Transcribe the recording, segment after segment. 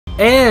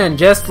And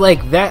just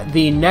like that,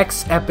 the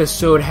next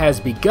episode has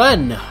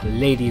begun,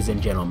 ladies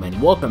and gentlemen.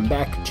 Welcome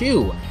back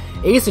to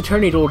Ace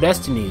Attorney Dual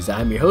Destinies.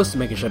 I'm your host,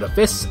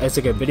 MegaShadowFist. I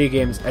suck at video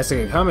games, I suck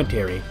at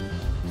commentary.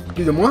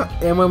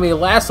 And when we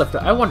last left,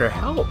 I wonder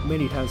how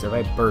many times have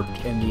I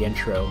burped in the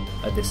intro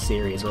of this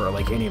series, or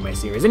like any of my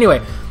series. Anyway,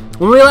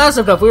 when we last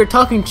left off, we were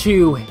talking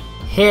to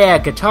hair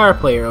guitar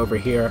player over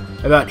here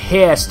about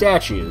hair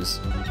statues.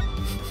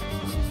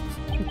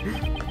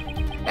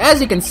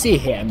 As you can see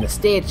here in the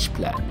stage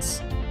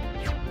plans,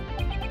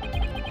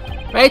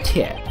 right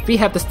here, we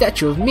have the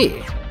statue of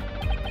me.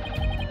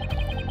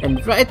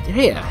 And right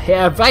here,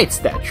 Wright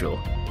statue.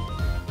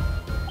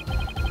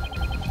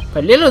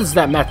 But little does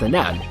that matter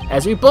now,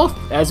 as we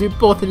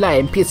both lie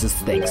in pieces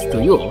thanks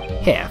to you,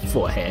 hair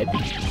forehead.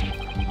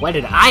 What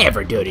did I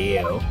ever do to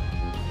you?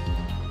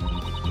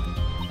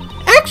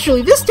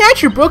 Actually, this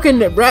statue broke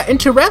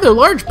into rather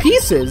large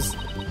pieces.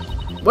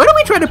 Why don't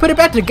we try to put it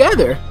back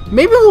together?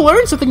 Maybe we'll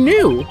learn something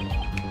new.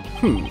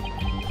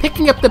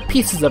 Picking up the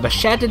pieces of a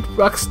shattered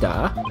rock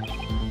star.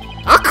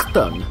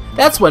 Achtung!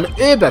 That's one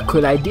uber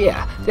cool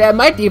idea. There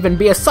might even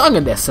be a song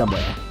in there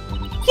somewhere.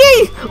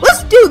 Yay!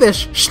 Let's do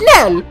this!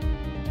 Schnell!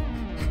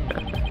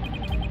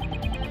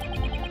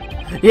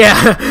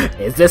 Yeah,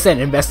 is this an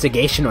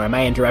investigation or am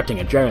I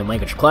interrupting a German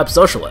language club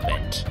social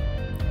event?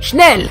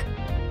 Schnell!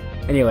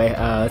 Anyway,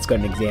 let's go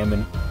ahead and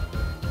examine.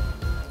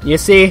 You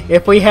see,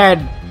 if we had...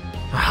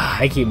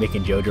 I keep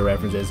making JoJo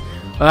references.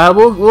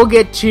 We'll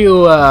get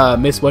to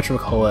Miss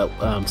Whatchamacallit,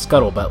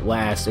 Scuttlebutt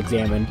last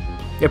examine.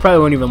 They probably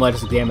won't even let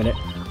us examine it.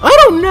 I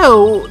don't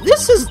know.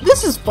 This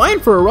is fine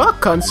for a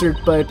rock concert,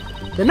 but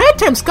the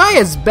nighttime sky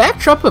is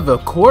backdrop of a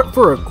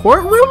courtroom.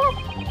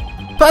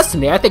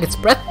 Personally, I think it's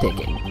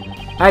breathtaking.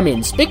 I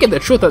mean, speaking the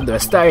truth under a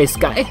starry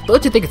sky,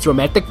 don't you think it's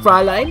romantic,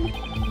 Fräulein?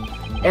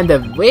 And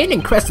the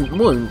waning crescent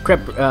moon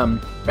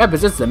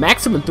represents the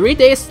maximum 3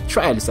 days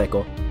trial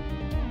cycle.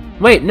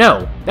 Wait,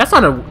 no, that's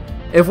not a.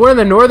 If we're in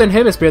the northern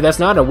hemisphere, that's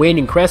not a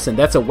waning crescent.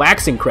 That's a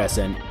waxing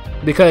crescent,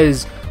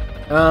 because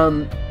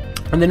in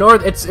the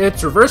north,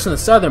 it's reversed in the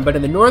southern, but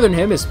in the northern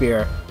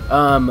hemisphere,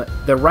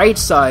 the right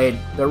side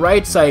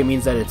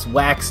means that it's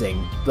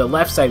waxing. The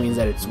left side means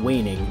that it's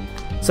waning.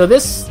 So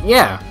this,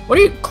 yeah. What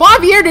are you,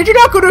 Clavier? Did you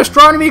not go to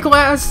astronomy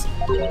class?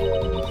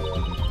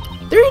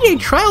 3-day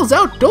trials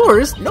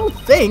outdoors? No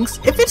thanks.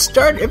 If it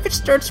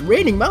starts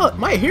raining,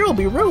 my hair will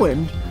be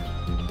ruined.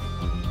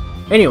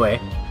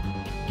 Anyway.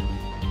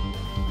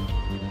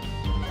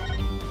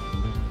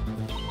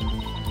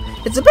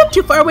 It's a bit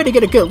too far away to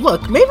get a good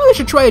look. Maybe we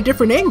should try a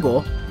different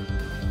angle.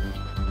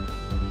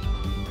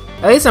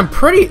 At least I'm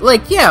pretty,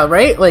 yeah,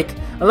 right?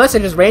 Unless I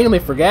just randomly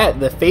forget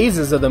the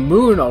phases of the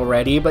moon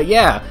already, but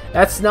yeah,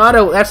 that's not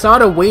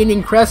a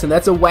waning crescent,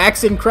 that's a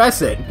waxing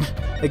crescent.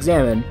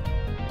 Examine.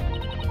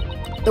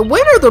 The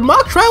winner of the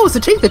mock trial was to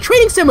take the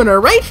training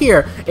seminar right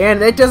here,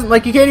 and it doesn't,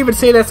 you can't even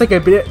say that's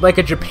like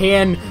a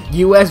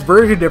Japan-US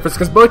version difference,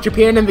 because both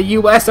Japan and the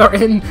US are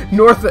in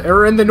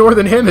the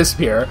northern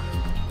hemisphere.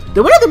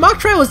 The winner of the mock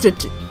trial was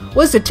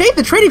to take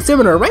the training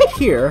seminar right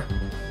here.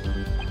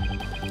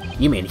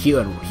 You mean Hugh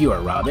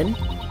and Robin?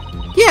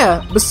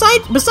 Yeah,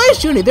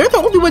 besides Junie, they're the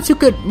only ones who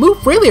could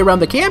move freely around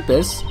the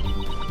campus.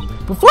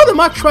 Before the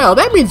mock trial,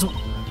 that means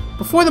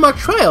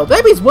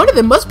one of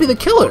them must be the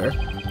killer.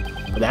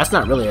 But that's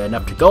not really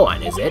enough to go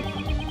on, is it?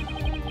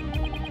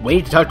 We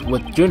need to talk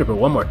with Juniper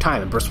one more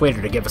time and persuade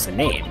her to give us a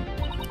name.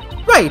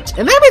 Right,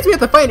 and that means we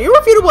have to find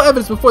irrefutable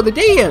evidence before the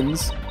day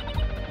ends.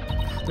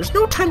 There's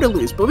no time to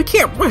lose, but we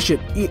can't rush it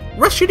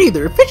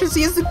either.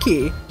 Efficiency is the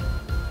key.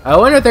 I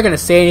wonder if they're going to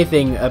say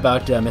anything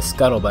about Miss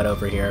Scuttlebutt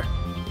over here.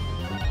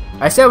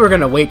 I said we're going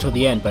to wait till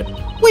the end, but...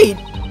 Wait!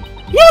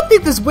 You don't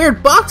think this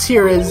weird box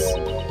here is...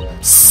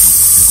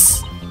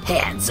 Sssss!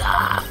 Hands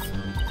off!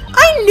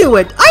 I knew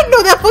it! I'd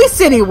know that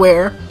voice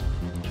anywhere!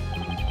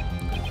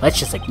 Let's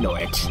just ignore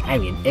it. I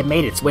mean, it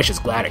made its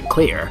wishes loud and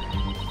clear.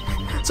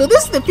 So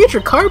this is the future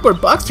cardboard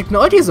box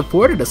technology has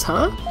afforded us,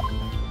 huh?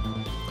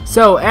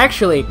 So,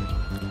 actually...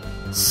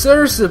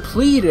 Sir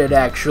Suppleted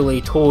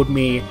actually told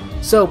me...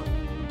 So...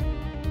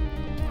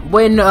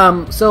 When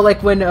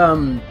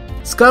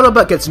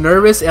Scuttlebutt gets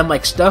nervous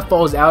and stuff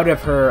falls out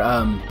of her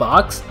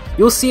box,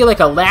 you'll see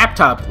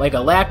laptops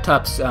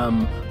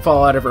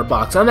fall out of her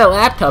box. On that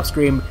laptop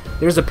screen,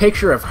 there's a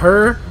picture of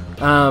her.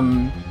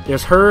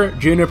 There's her,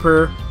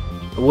 Juniper,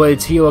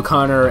 Woods, Hugh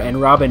O'Connor, and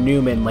Robin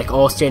Newman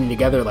all standing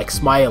together,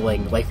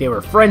 smiling, like they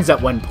were friends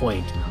at one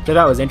point, which I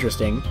thought was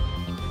interesting.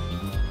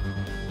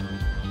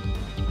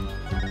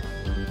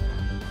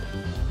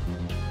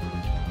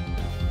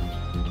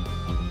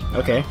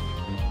 Okay.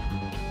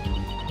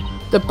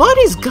 The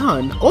body's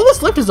gone. All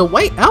that's left is a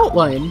white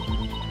outline.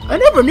 I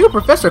never knew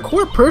Professor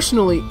Court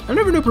personally,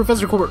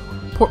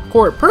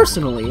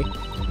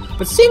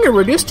 but seeing her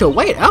reduced to a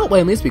white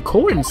outline leaves me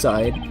cold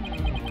inside.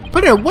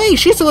 But in a way,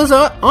 she still lives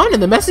on in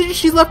the messages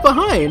she's left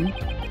behind.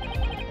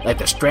 Like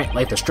the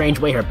strange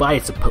way her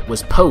body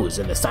was posed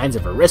and the signs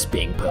of her wrist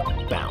being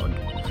bound.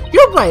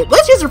 You're right.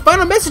 Let's use her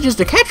final messages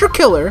to catch her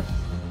killer.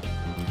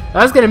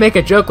 I was gonna make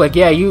a joke like,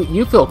 yeah,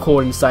 you feel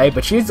cold inside,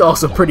 but she's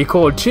also pretty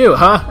cold too,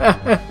 huh?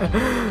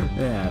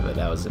 Yeah, but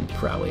that was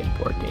probably in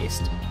poor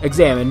taste.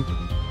 Examine.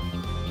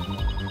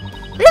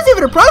 There's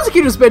even a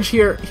prosecutor's bench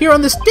here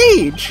on the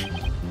stage!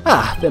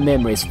 Ah, the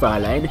memories,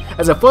 Fräulein.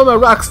 As a former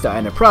rock star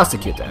and a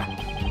prosecutor,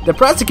 the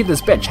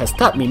prosecutor's bench has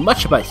taught me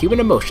much about human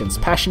emotions,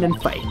 passion, and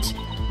fight.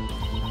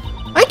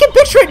 I can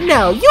picture it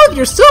now! You with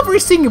your silvery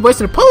singing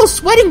voice and Apollo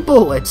sweating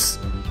bullets!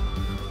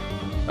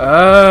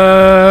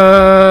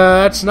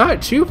 That's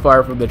not too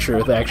far from the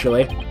truth,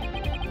 actually.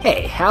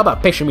 Hey, how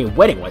about picture me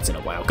winning once in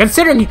a while?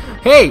 Considering,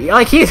 hey,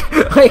 like he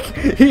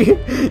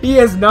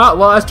has not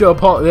lost to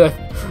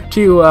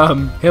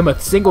him a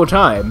single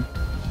time.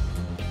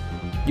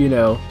 You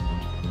know.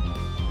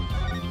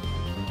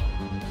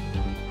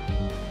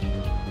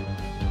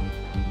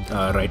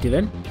 Alrighty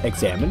then,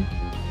 examine.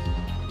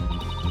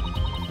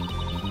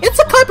 It's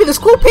a copy of the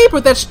school paper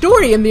with that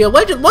story and the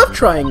alleged love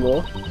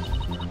triangle.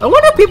 I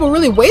wonder if people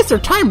really waste their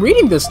time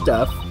reading this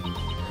stuff.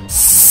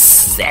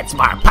 That's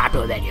more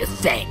popular than you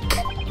think.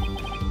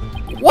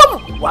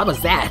 What was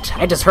that?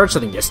 I just heard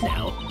something just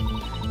now.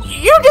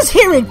 You're just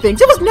hearing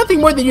things. It was nothing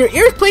more than your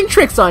ears playing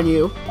tricks on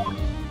you.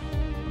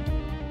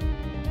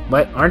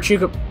 What? Aren't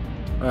you...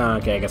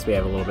 okay, I guess we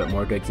have a little bit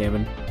more to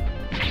examine.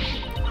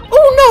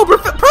 Oh no,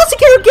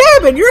 Prosecutor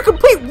Gavin! You're a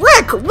complete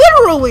wreck!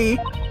 Literally!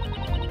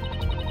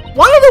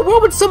 Why in the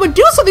world would someone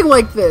do something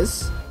like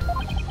this?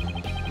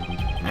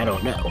 I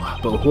don't know,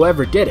 but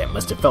whoever did it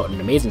must have felt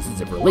an amazing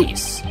sense of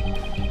release.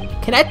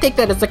 Can I take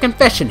that as a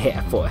confession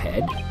here,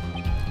 Forehead?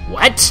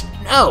 What?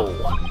 No!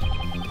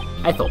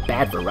 I felt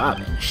bad for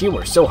Robin. She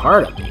worked so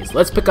hard on these.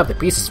 Let's pick up the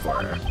pieces for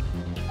her.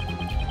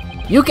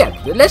 You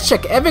get it. Let's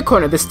check every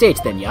corner of the stage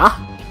then, yeah?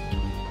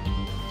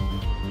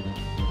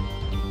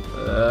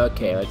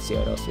 Okay, let's see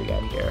what else we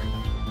got here.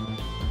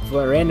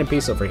 A random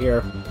piece over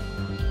here.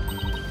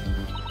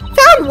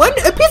 Found one!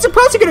 A piece of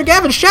Prosecutor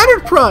Gavin's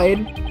shattered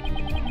pride!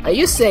 Are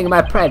you saying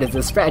my pride is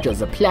as fragile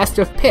as a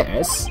plaster of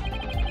Paris?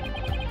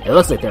 It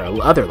looks like there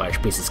are other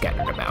large pieces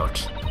scattered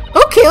about.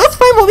 Okay, let's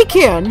find what we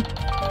can!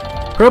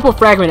 Purple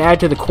fragment added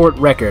to the court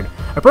record.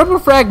 A purple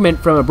fragment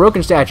from a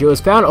broken statue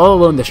was found all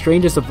alone in the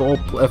strangest of all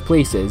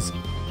places.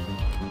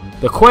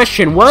 The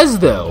question was,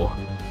 though...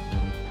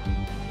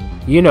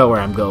 You know where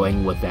I'm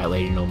going with that,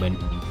 Lady Newman.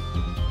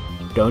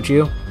 Don't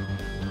you?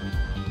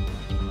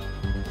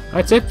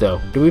 That's it, though.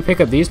 Do we pick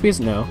up these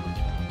pieces? No.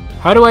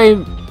 How do I...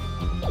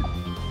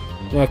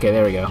 Okay,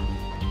 there we go.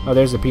 Oh,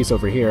 there's a piece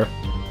over here.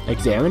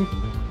 Examine.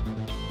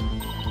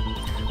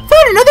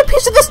 Found another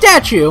piece of the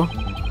statue!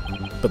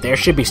 But there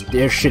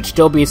should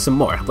still be some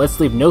more. Let's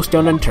leave no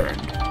stone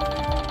unturned.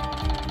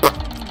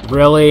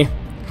 Really?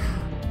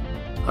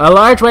 A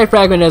large white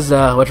fragment is,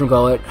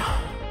 whatchamacallit?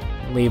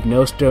 Leave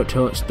no stone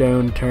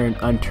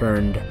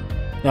unturned.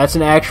 That's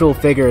an actual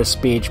figure of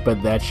speech,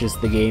 but that's just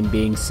the game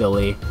being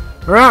silly.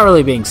 Or not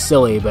really being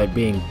silly, but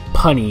being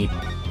punny,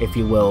 if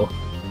you will.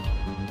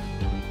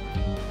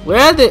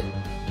 Where the...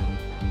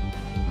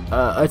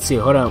 let's see,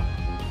 hold on.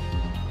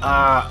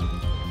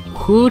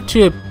 Who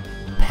to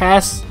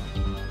pass...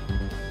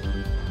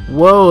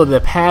 Whoa,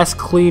 the pass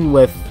clean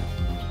with...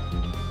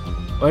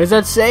 What does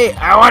that say?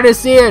 I want to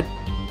see it!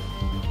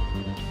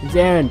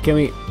 Examine, can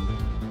we...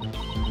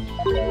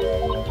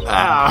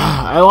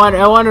 I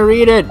want to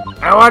read it!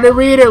 I want to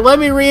read it! Let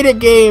me read it,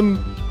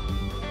 game!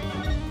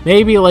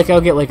 Maybe, like, I'll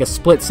get, like, a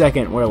split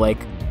second where, like...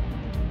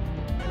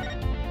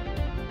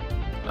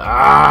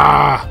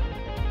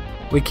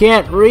 We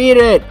can't read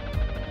it!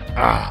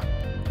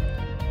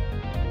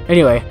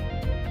 Anyway.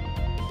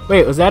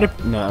 Wait, was that a...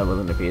 No, that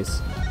wasn't a piece.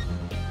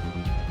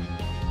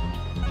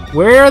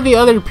 Where are the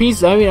other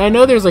pieces? I mean, I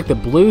know there's, like, the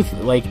blue...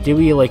 like, do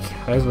we, like...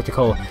 I was what to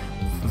call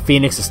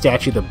Phoenix, a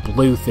statue, the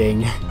blue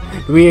thing.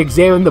 Do we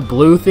examine the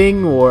blue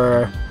thing,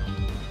 or...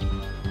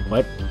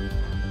 What?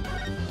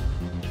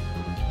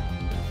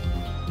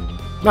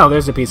 No,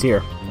 there's a piece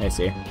here. I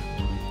see.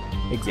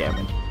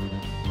 Examine.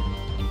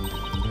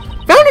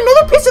 Found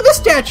another piece of the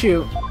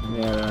statue!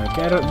 Yeah,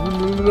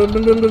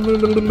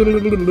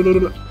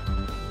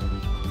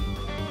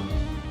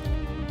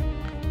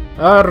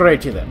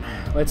 alrighty then.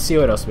 Let's see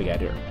what else we got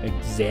here.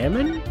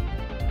 Examine?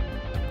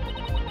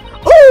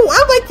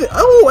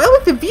 I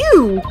like the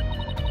view!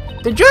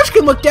 The judge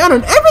can look down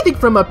on everything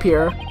from up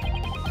here!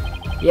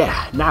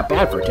 Yeah, not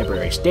bad for a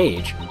temporary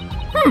stage.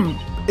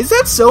 Is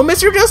that so,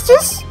 Mr.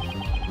 Justice?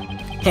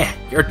 Heh,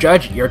 your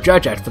judge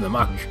act for the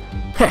mock...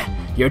 Heh,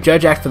 your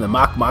judge act for the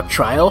mock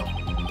trial?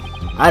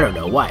 I don't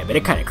know why, but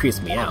it kinda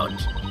creeps me out.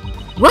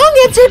 Wrong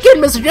answer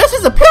again, Mr.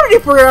 Justice! A penalty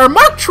for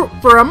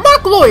a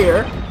mock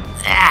lawyer!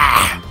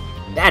 Ah!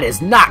 That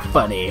is not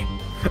funny!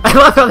 I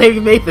love how they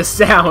made the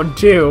sound,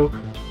 too.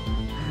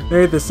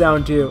 They made the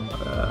sound, too,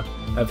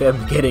 of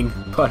him getting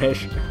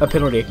punished. A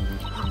penalty.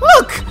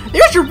 Look!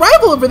 There's your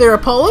rival over there,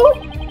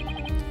 Apollo!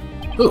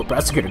 Ooh,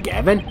 Prosecutor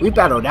Gavin? We've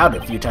battled out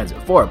a few times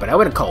before, but I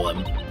wouldn't call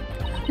him...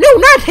 No,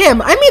 not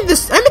him! I mean the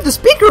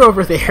speaker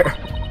over there!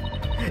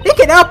 It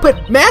can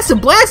output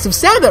massive blasts of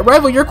sound that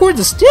rival your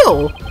chords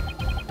still!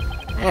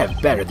 I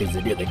have better things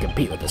to do than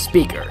compete with the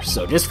speaker,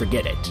 so just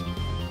forget it.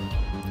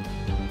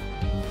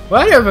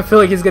 Why do I have a feel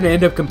like he's gonna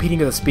end up competing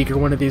with a speaker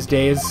one of these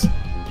days?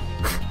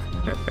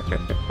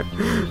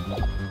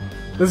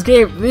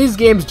 These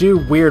games do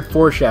weird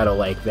foreshadow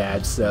like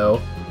that, so...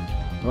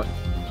 What?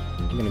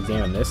 I'm gonna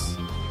examine this.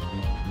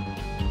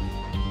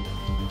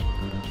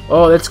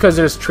 Oh, that's because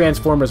there's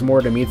Transformers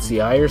more to meets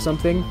the eye or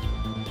something?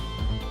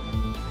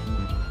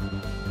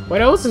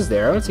 What else is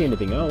there? I don't see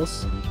anything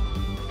else.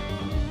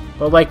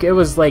 But like, it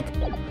was like...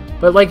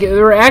 But like,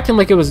 they were acting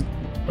like it was...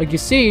 Like, you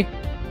see...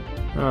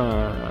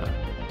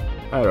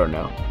 I don't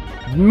know.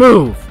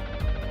 Move!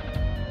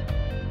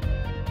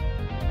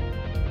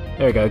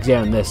 There we go,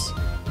 examine this.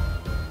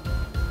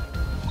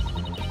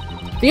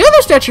 The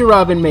other statue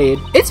Robin made,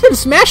 it's been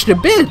smashed to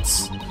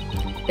bits!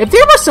 If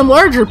there were some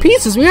larger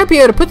pieces, we might be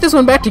able to put this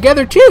one back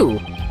together too!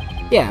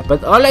 Yeah,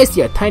 but all I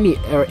see are tiny,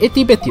 or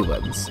itty-bitty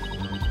ones.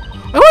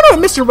 I wonder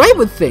what Mr. Wright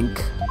would think.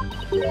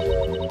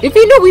 If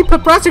he knew we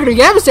put Prosecutor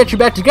Gavin's statue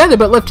back together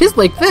but left his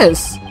like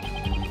this...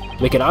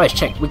 We can always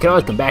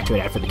come back to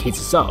it after the case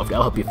is solved.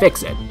 I'll help you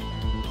fix it.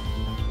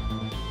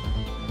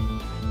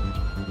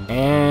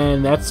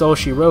 And that's all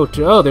she wrote.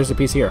 Oh, there's a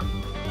piece here. Found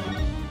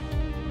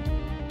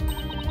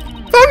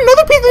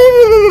another piece.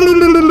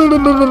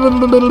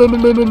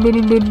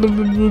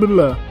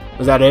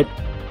 Was that it?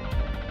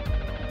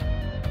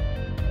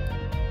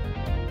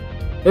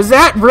 Is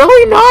that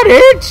really not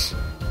it?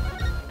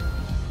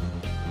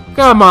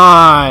 Come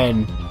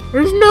on.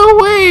 There's no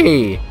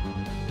way.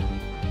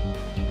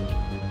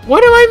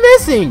 What am I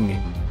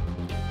missing?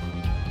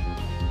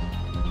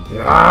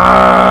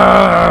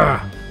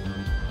 Ah!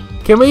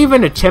 Can we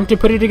even attempt to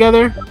put it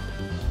together?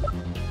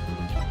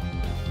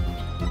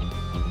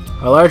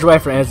 A large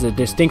wafer has a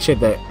distinct shape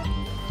that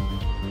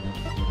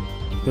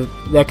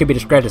could be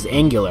described as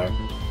angular.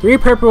 3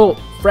 purple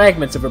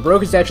fragments of a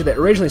broken statue that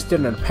originally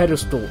stood on a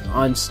pedestal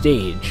on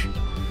stage.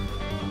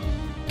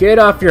 Get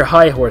off your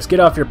high horse. Get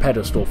off your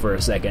pedestal for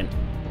a second.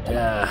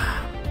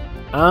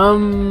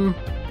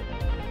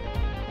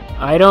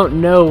 I don't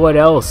know what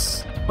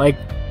else. Like,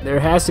 there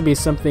has to be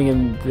something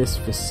in this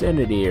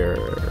vicinity, or...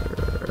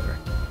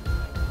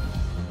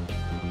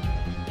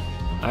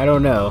 I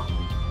don't know.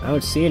 I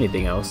don't see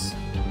anything else.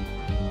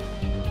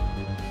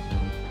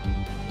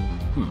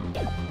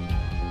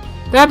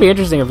 That'd be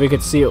interesting if we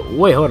could see it.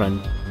 Wait, hold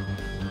on.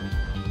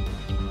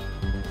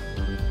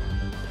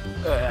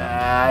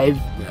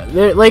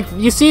 Like,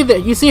 you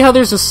see how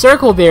there's a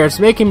circle there? It's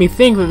making me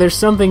think that there's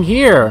something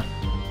here,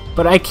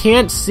 but I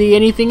can't see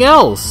anything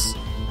else.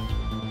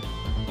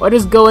 What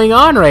is going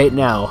on right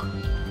now?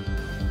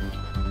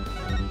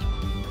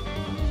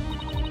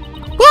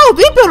 Wow,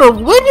 they built a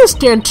witness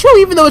stand too,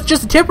 even though it's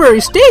just a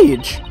temporary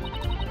stage.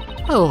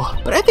 Oh,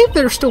 but I think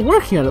they're still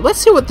working on it. Let's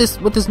see what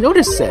this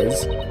notice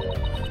says.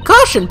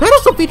 Caution!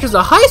 Pedestal features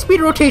a high-speed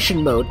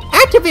rotation mode.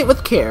 Activate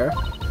with care.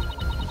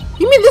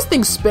 You mean this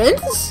thing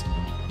spins?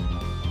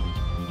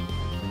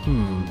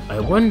 I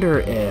wonder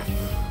if...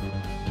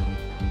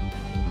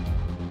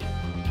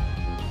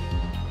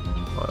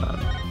 Hold on.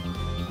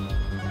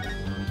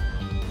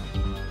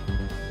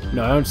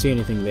 No, I don't see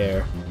anything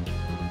there.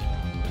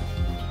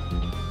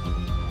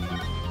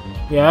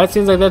 Yeah, it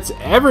seems like that's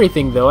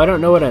everything, though. I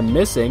don't know what I'm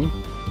missing.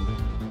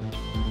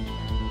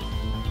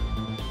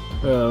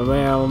 Did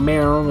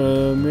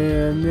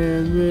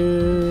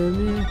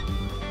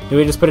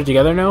we just put it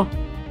together now?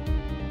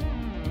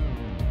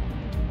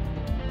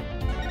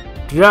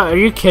 Are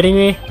you kidding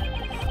me?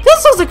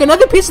 This looks like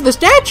another piece of the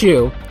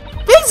statue!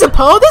 Thanks,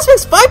 Apollo! This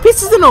makes 5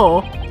 pieces in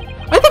all!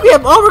 I think we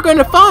have all we're going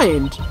to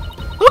find!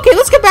 Okay,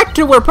 let's get back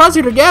to where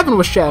Prosecutor Gavin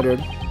was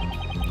shattered.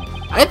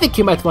 I think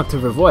you might want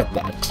to avoid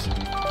that.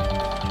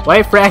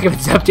 White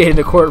fragments updated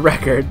the court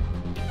record.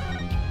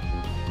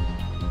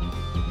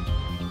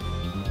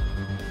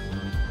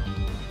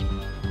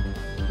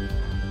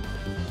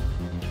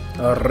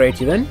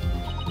 Alrighty then.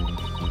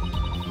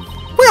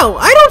 Well,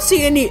 I don't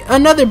see any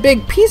other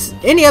big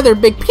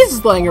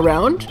pieces lying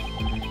around.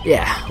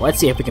 Yeah, let's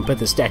see if we can put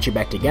the statue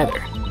back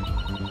together.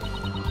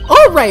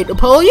 Alright,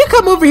 Apollo, you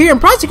come over here, and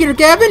Prosecutor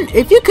Gavin,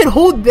 if you could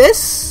hold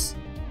this...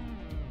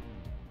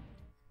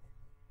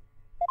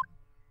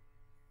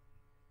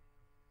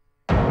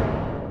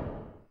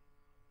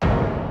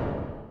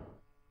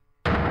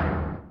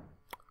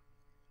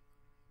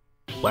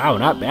 Wow,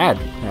 not bad,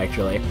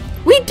 actually.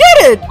 We did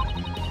it!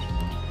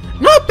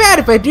 Not bad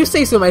if I do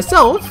say so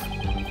myself.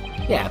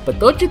 Yeah, but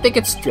don't you think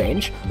it's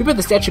strange? We put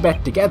the statue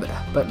back together,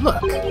 but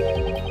look.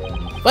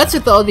 What's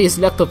with all these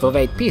leftover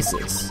white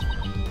pieces?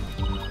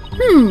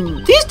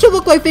 These two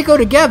look like they go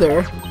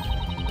together.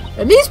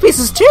 And these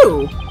pieces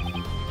too!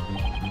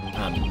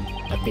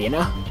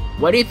 Athena,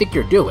 what do you think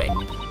you're doing?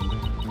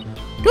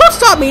 Don't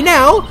stop me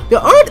now!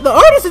 The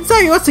artist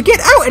inside you wants to get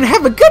out and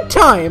have a good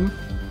time!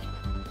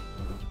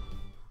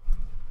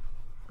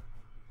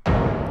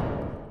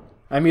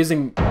 I'm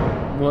using...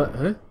 What?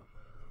 Huh?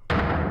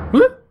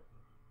 What?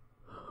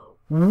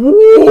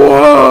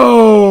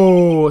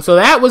 Whoa! So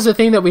that was the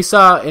thing that we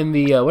saw in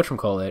the,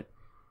 whatchamacallit.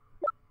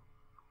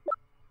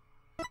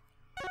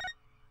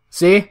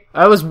 See?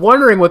 I was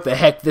wondering what the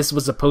heck this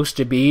was supposed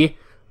to be.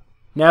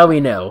 Now we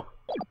know.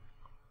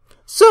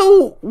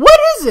 So, what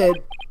is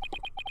it?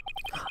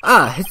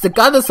 Ah, it's the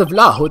goddess of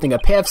law holding a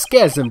pair of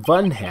scales in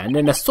one hand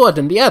and a sword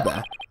in the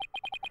other.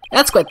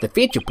 That's quite the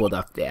feat you pulled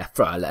off there,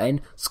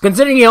 Fraulein. So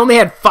considering you only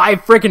had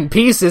 5 frickin'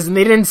 pieces and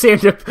they didn't seem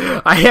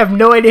to... I have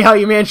no idea how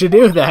you managed to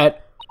do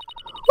that.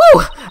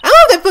 Whew! I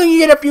love that feeling you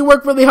get after you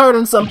work really hard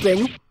on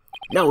something.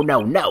 No.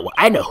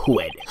 I know who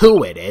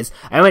it is.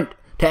 I went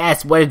to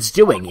ask what it's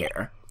doing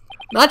here.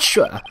 Not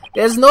sure.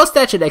 There's no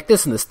statue like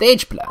this in the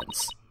stage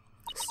plans.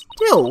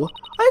 Still,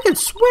 I could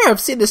swear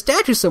I've seen the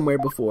statue somewhere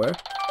before.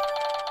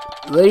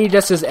 Lady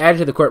Justice added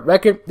to the court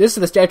record. This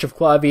is the statue of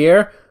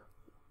Clavier.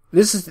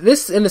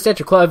 This and the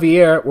statue of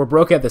Clavier were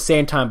broken at the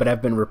same time, but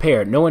have been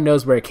repaired. No one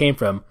knows where it came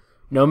from.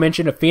 No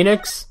mention of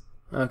Phoenix?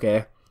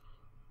 Okay.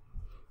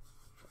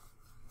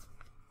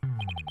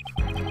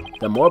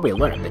 The more we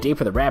learn, the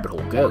deeper the rabbit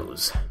hole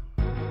goes.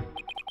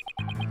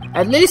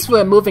 At least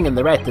we're moving in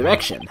the right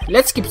direction.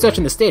 Let's keep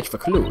searching the stage for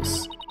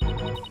clues.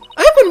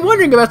 I've been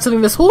wondering about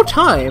something this whole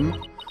time.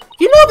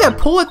 You know that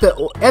pole at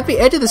the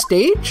edge of the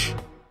stage?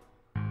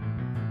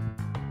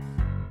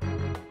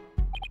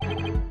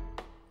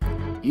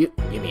 You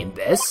mean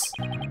this?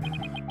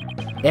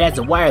 It has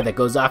a wire that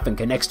goes off and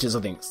connects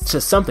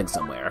to something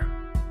somewhere.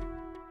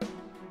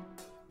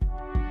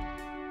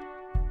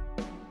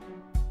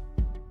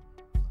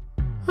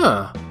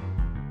 Huh.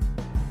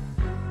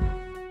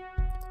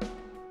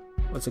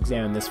 Let's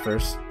examine this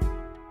first.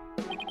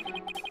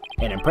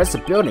 An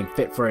impressive building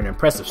fit for an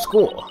impressive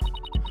school.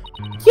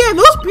 Yeah,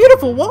 those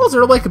beautiful walls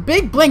are like a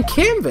big blank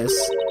canvas.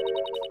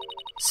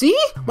 See?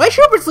 My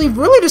shepherds leave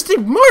really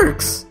distinct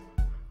marks.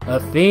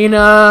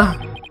 Athena!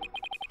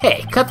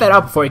 Hey, cut that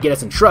out before you get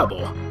us in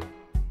trouble.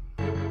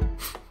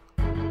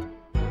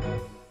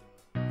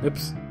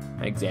 Oops.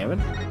 I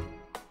examine.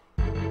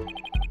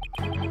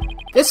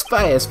 This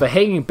fire is for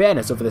hanging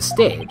banners over the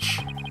stage.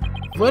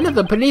 One of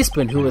the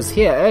policemen who was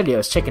here earlier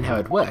was checking how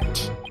it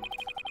worked.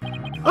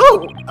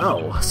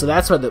 Oh, so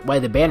that's why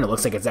the banner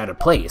looks like it's out of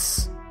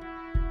place.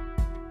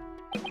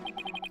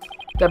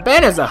 The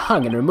banners are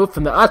hung and removed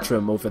from the art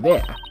room over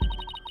there.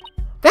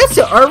 That's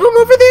the art room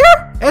over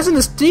there? As in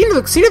the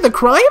scene of the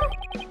crime?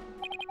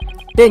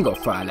 Bingo,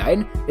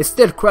 Fraulein. It's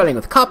still crawling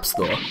with cops,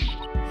 though.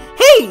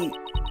 Hey!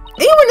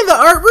 Anyone in the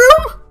art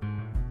room?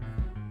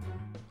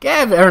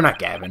 Not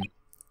Gavin.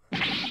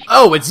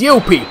 Oh, it's you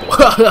people!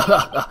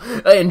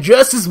 And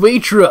just as we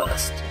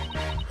trust.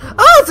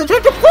 Oh, it's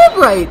Detective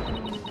Fulbright!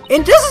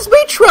 And just as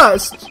we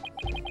trust!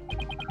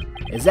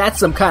 Is that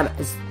some kind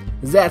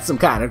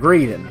of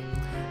greeting?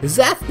 Is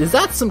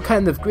that some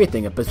kind of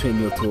greeting between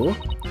you two?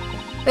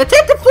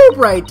 Detective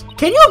Fulbright,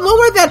 can you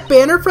lower that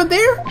banner from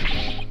there?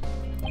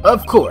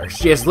 Of course,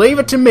 just leave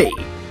it to me.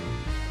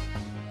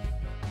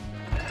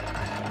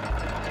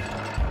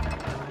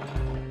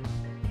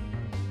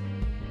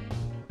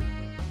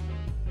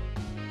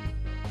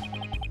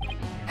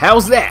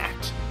 How's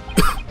that?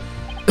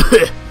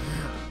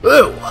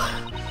 Ooh.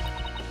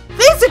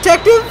 Thanks,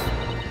 Detective!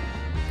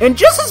 And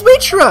just as we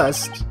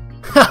trust!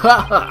 Ha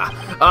ha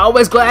ha!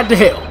 Always glad to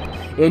help.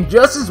 And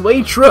just as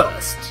we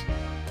trust.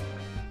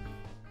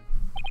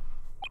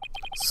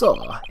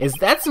 So, is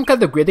that some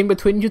kind of greeting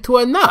between you two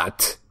or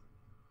not?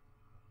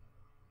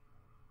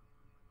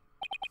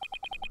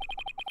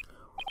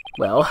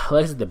 Well,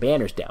 let's get the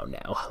banners down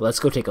now. Let's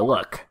go take a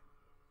look.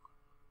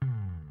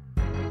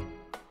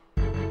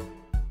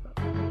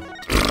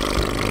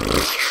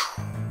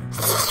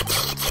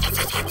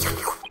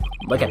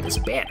 Look at this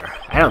banner.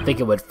 I don't think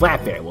it would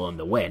flap very well in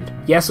the wind.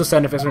 Yes, those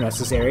sound effects are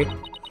necessary.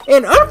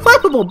 An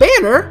unflappable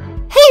banner?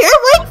 Hey,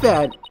 I like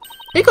that!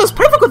 It goes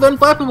perfect with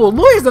unflappable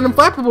lawyers and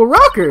unflappable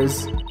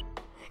rockers!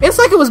 It's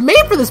like it was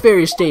made for this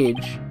very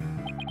stage!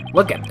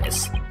 Look at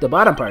this. The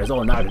bottom part is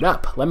all knotted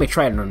up. Let me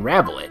try and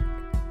unravel it.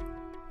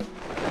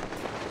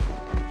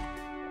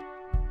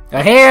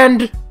 A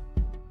hand!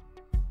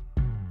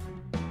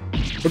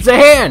 It's a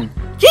hand!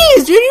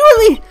 Jeez, did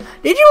you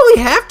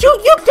really have to?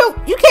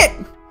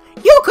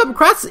 You'll come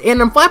across an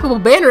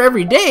unflappable banner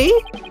every day!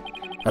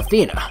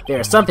 Athena, there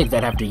are some things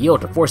that have to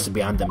yield to forces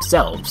beyond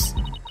themselves.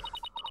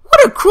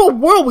 What a cruel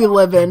world we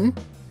live in!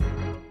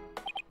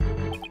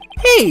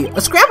 Hey,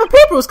 a scrap of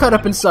paper was caught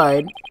up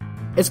inside.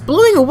 It's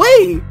blowing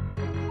away.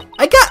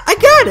 I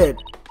got it.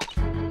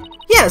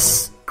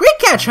 Yes, great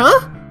catch,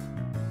 huh?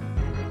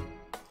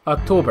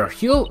 October,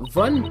 Hugh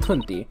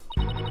 120.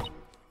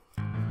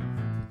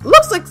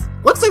 Looks like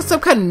some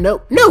kind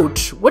of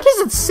note. What does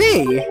it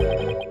say?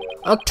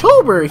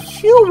 October,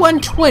 Hugh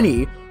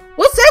 120.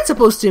 What's that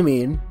supposed to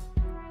mean?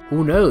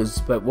 Who knows?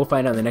 But we'll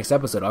find out in the next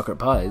episode, Awkward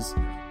Pause.